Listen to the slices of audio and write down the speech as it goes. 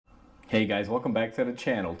Hey guys, welcome back to the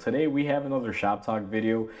channel. Today we have another shop talk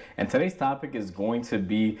video, and today's topic is going to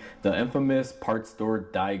be the infamous parts store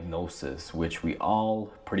diagnosis, which we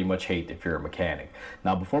all pretty much hate if you're a mechanic.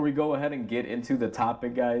 Now before we go ahead and get into the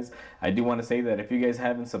topic, guys, I do want to say that if you guys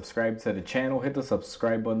haven't subscribed to the channel, hit the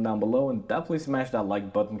subscribe button down below and definitely smash that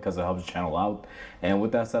like button because it helps the channel out. And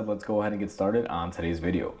with that said, let's go ahead and get started on today's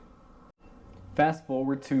video. Fast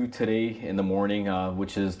forward to today in the morning,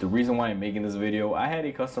 which is the reason why I'm making this video. I had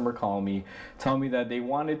a customer call me, tell me that they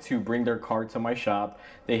wanted to bring their car to my shop.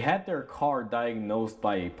 They had their car diagnosed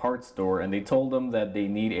by a parts store and they told them that they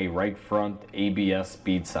need a right front ABS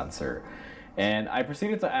speed sensor. And I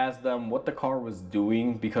proceeded to ask them what the car was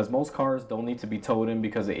doing, because most cars don't need to be towed in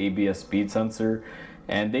because of ABS speed sensor.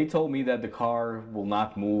 And they told me that the car will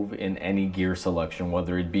not move in any gear selection,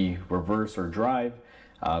 whether it be reverse or drive.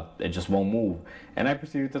 It just won't move. And I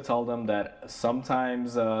proceeded to tell them that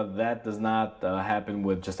sometimes that does not happen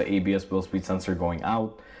with just the ABS wheel speed sensor going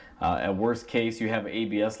out. At worst case, you have an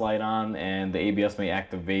ABS light on and the ABS may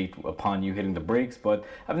activate upon you hitting the brakes, but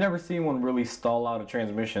I've never seen one really stall out a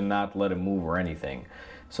transmission, not let it move or anything.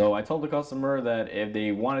 So I told the customer that if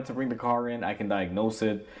they wanted to bring the car in, I can diagnose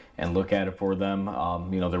it and look at it for them.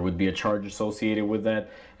 There would be a charge associated with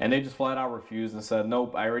that. And they just flat out refused and said,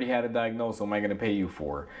 nope, I already had it diagnosed, so what am I going to pay you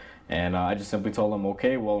for? And I just simply told them,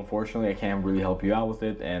 okay, well, unfortunately, I can't really help you out with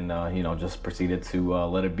it. And, just proceeded to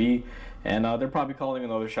let it be. And they're probably calling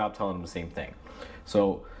another shop telling them the same thing.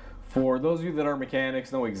 So for those of you that are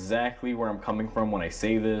mechanics, know exactly where I'm coming from when I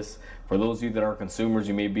say this. For those of you that are consumers,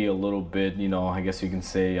 you may be a little bit, I guess you can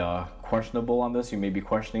say questionable on this. You may be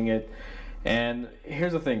questioning it. And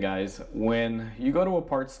here's the thing, guys. When you go to a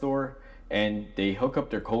parts store and they hook up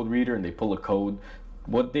their code reader and they pull a code,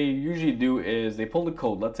 what they usually do is they pull the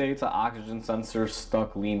code. Let's say it's an oxygen sensor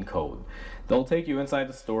stuck lean code. They'll take you inside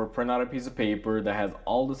the store, print out a piece of paper that has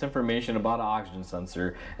all this information about an oxygen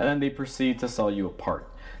sensor, and then they proceed to sell you a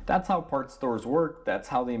part. That's how parts stores work. That's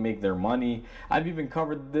how they make their money. I've even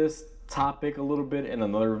covered this topic a little bit in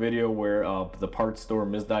another video where the parts store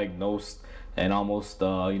misdiagnosed and almost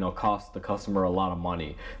cost the customer a lot of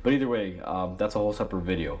money. But either way, that's a whole separate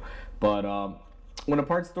video. But when a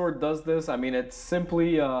parts store does this, I mean, it's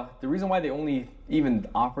simply the reason why they only even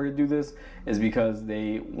offer to do this is because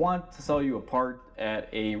they want to sell you a part at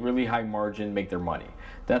a really high margin, make their money.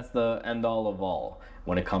 That's the end all of all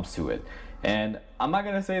when it comes to it. And I'm not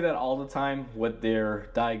going to say that all the time what they're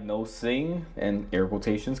diagnosing, and air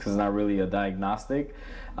quotations because it's not really a diagnostic.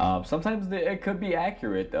 Sometimes it could be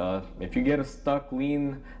accurate. If you get a stuck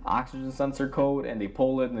lean oxygen sensor code and they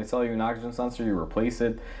pull it and they sell you an oxygen sensor, you replace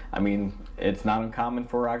it. I mean, it's not uncommon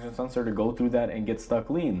for an oxygen sensor to go through that and get stuck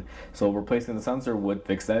lean. So replacing the sensor would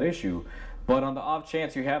fix that issue. But on the off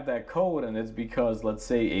chance you have that code and it's because, let's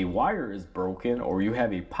say, a wire is broken or you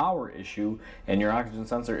have a power issue and your oxygen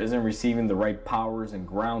sensor isn't receiving the right powers and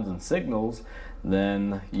grounds and signals,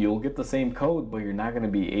 then you'll get the same code, but you're not going to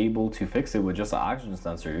be able to fix it with just an oxygen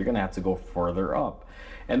sensor. You're going to have to go further up.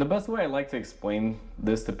 And the best way I like to explain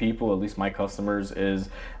this to people, at least my customers, is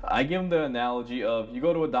I give them the analogy of you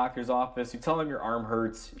go to a doctor's office, you tell them your arm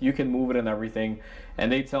hurts, you can move it and everything,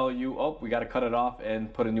 and they tell you, oh, we got to cut it off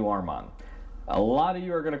and put a new arm on. A lot of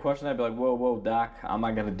you are going to question that, be like, whoa, doc, I'm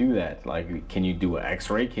not going to do that. Like, can you do an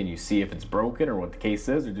x-ray? Can you see if it's broken or what the case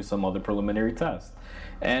is, or do some other preliminary test?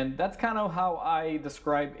 And that's kind of how I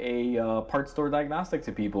describe a parts store diagnostic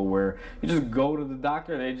to people, where you just go to the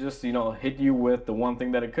doctor, they just, hit you with the one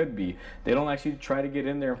thing that it could be. They don't actually try to get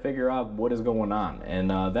in there and figure out what is going on.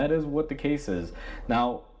 And that is what the case is.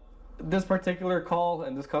 Now, this particular call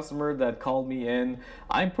and this customer that called me in,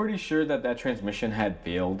 I'm pretty sure that transmission had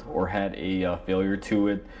failed or had a failure to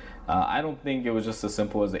it. I don't think it was just as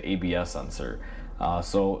simple as the ABS sensor.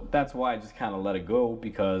 So that's why I just kind of let it go,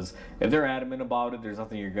 because if they're adamant about it, there's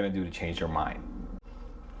nothing you're going to do to change their mind.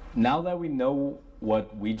 Now that we know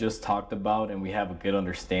what we just talked about and we have a good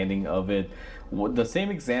understanding of it, the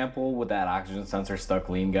same example with that oxygen sensor stuck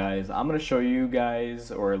lean, guys, I'm going to show you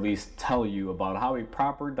guys, or at least tell you about how a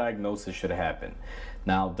proper diagnosis should happen.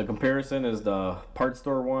 Now, the comparison is the parts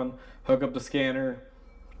store one. Hook up the scanner,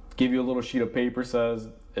 give you a little sheet of paper, says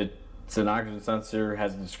it's an oxygen sensor,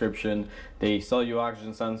 has a description. They sell you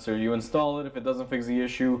oxygen sensor, you install it. If it doesn't fix the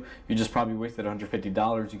issue, you just probably wasted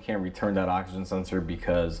 $150. You can't return that oxygen sensor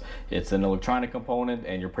because it's an electronic component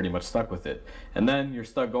and you're pretty much stuck with it. And then you're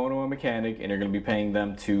stuck going to a mechanic and you're going to be paying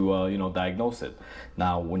them to diagnose it.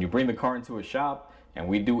 Now, when you bring the car into a shop, and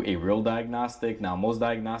we do a real diagnostic. Now, most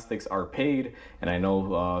diagnostics are paid, and I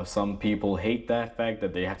know some people hate that fact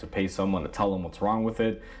that they have to pay someone to tell them what's wrong with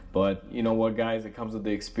it. But you know what, guys, it comes with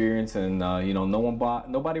the experience, and you know,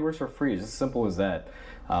 nobody works for free. It's as simple as that.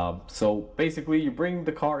 So basically, you bring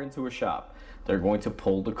the car into a shop. They're going to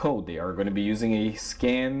pull the code. They are going to be using a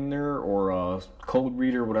scanner or a code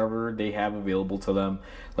reader, whatever they have available to them.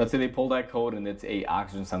 Let's say they pull that code and it's a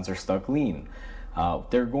oxygen sensor stuck lean.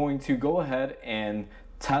 They're going to go ahead and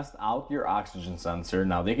test out your oxygen sensor.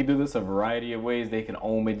 Now, they can do this a variety of ways. They can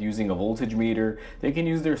ohm it using a voltage meter. They can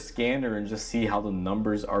use their scanner and just see how the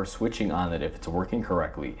numbers are switching on it, if it's working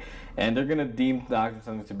correctly. And they're going to deem the oxygen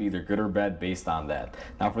sensor to be either good or bad based on that.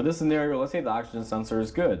 Now, for this scenario, let's say the oxygen sensor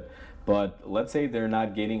is good, but let's say they're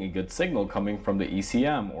not getting a good signal coming from the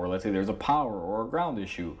ECM, or let's say there's a power or a ground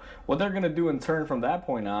issue. What they're going to do in turn from that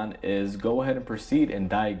point on is go ahead and proceed and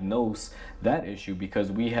diagnose that issue,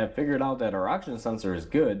 because we have figured out that our oxygen sensor is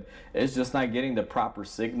good. It's just not getting the proper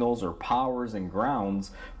signals or powers and grounds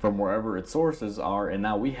from wherever its sources are, and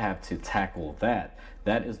now we have to tackle that.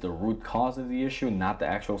 That is the root cause of the issue, not the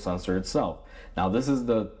actual sensor itself. Now, this is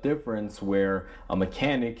the difference where a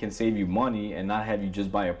mechanic can save you money and not have you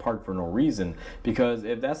just buy a part for no reason. Because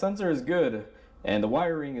if that sensor is good and the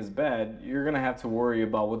wiring is bad, you're going to have to worry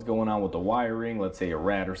about what's going on with the wiring. Let's say a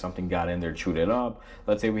rat or something got in there, chewed it up.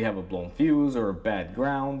 Let's say we have a blown fuse or a bad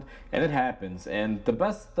ground, and it happens. And the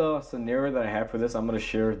best scenario that I have for this, I'm going to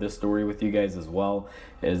share this story with you guys as well,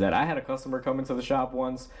 is that I had a customer come into the shop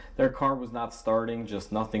once. Their car was not starting,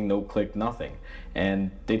 just nothing, no click, nothing. And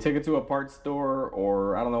they took it to a parts store,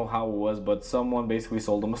 or I don't know how it was, but someone basically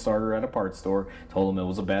sold them a starter at a parts store, told them it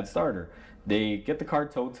was a bad starter. They get the car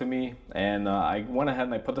towed to me, and I went ahead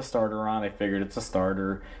and I put the starter on. I figured it's a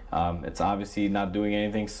starter. It's obviously not doing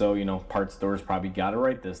anything, so you know, parts stores probably got it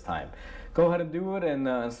right this time. Go ahead and do it and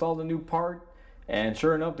install the new part. And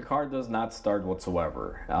sure enough, the car does not start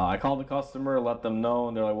whatsoever. I called the customer, let them know,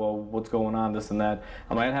 and they're like, well, what's going on, this and that.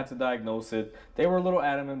 I might have to diagnose it. They were a little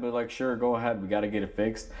adamant, but like, sure, go ahead, we got to get it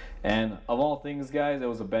fixed. And of all things, guys, it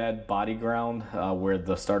was a bad body ground where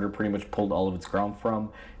the starter pretty much pulled all of its ground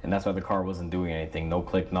from, and that's why the car wasn't doing anything, no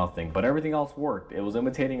click, nothing. But everything else worked. It was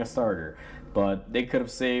imitating a starter. But they could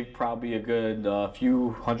have saved probably a good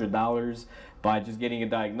few $100s by just getting it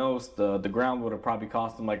diagnosed. The ground would have probably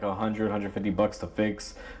cost them like $100-$150 to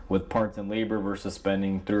fix with parts and labor, versus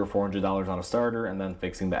spending $300 or $400 on a starter and then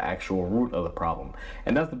fixing the actual root of the problem.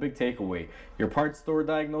 And that's the big takeaway. Your parts store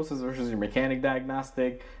diagnosis versus your mechanic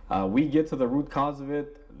diagnostic, we get to the root cause of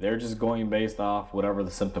it. They're just going based off whatever the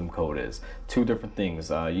symptom code is. Two different things.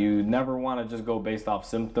 You never want to just go based off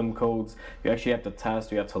symptom codes. You actually have to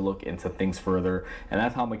test. You have to look into things further. And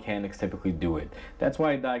that's how mechanics typically do it. That's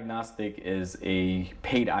why a diagnostic is a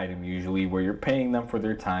paid item usually, where you're paying them for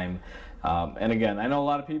their time. And again, I know a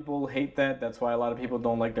lot of people hate that. That's why a lot of people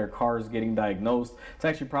don't like their cars getting diagnosed. It's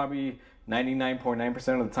actually probably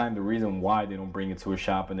 99.9% of the time the reason why they don't bring it to a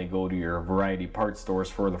shop and they go to your variety parts stores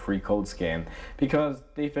for the free code scan, because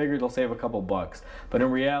they figure they'll save a couple bucks. But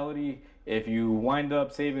in reality, if you wind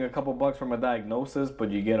up saving a couple bucks from a diagnosis,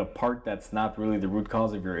 but you get a part that's not really the root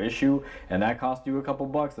cause of your issue, and that cost you a couple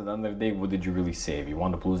bucks, at the end of the day, what did you really save? You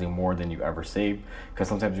wind up losing more than you ever saved, because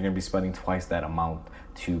sometimes you're going to be spending twice that amount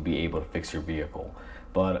to be able to fix your vehicle.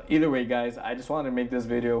 But either way, guys, I just wanted to make this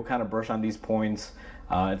video, kind of brush on these points.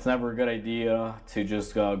 It's never a good idea to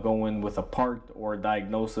just go in with a part or a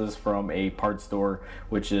diagnosis from a parts store,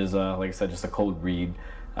 which is, like I said, just a code read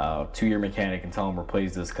to your mechanic and tell them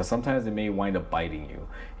replace this, because sometimes it may wind up biting you.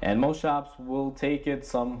 And most shops will take it,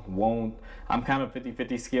 some won't. I'm kind of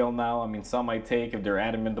 50-50 scale now. I mean, some I take if they're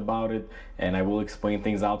adamant about it, and I will explain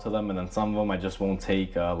things out to them, and then some of them I just won't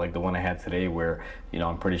take, like the one I had today where, you know,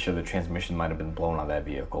 I'm pretty sure the transmission might have been blown on that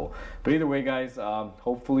vehicle. But either way, guys,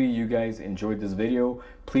 hopefully you guys enjoyed this video.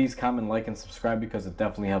 Please comment, like, and subscribe, because it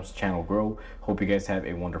definitely helps the channel grow. Hope you guys have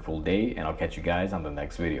a wonderful day, and I'll catch you guys on the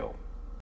next video.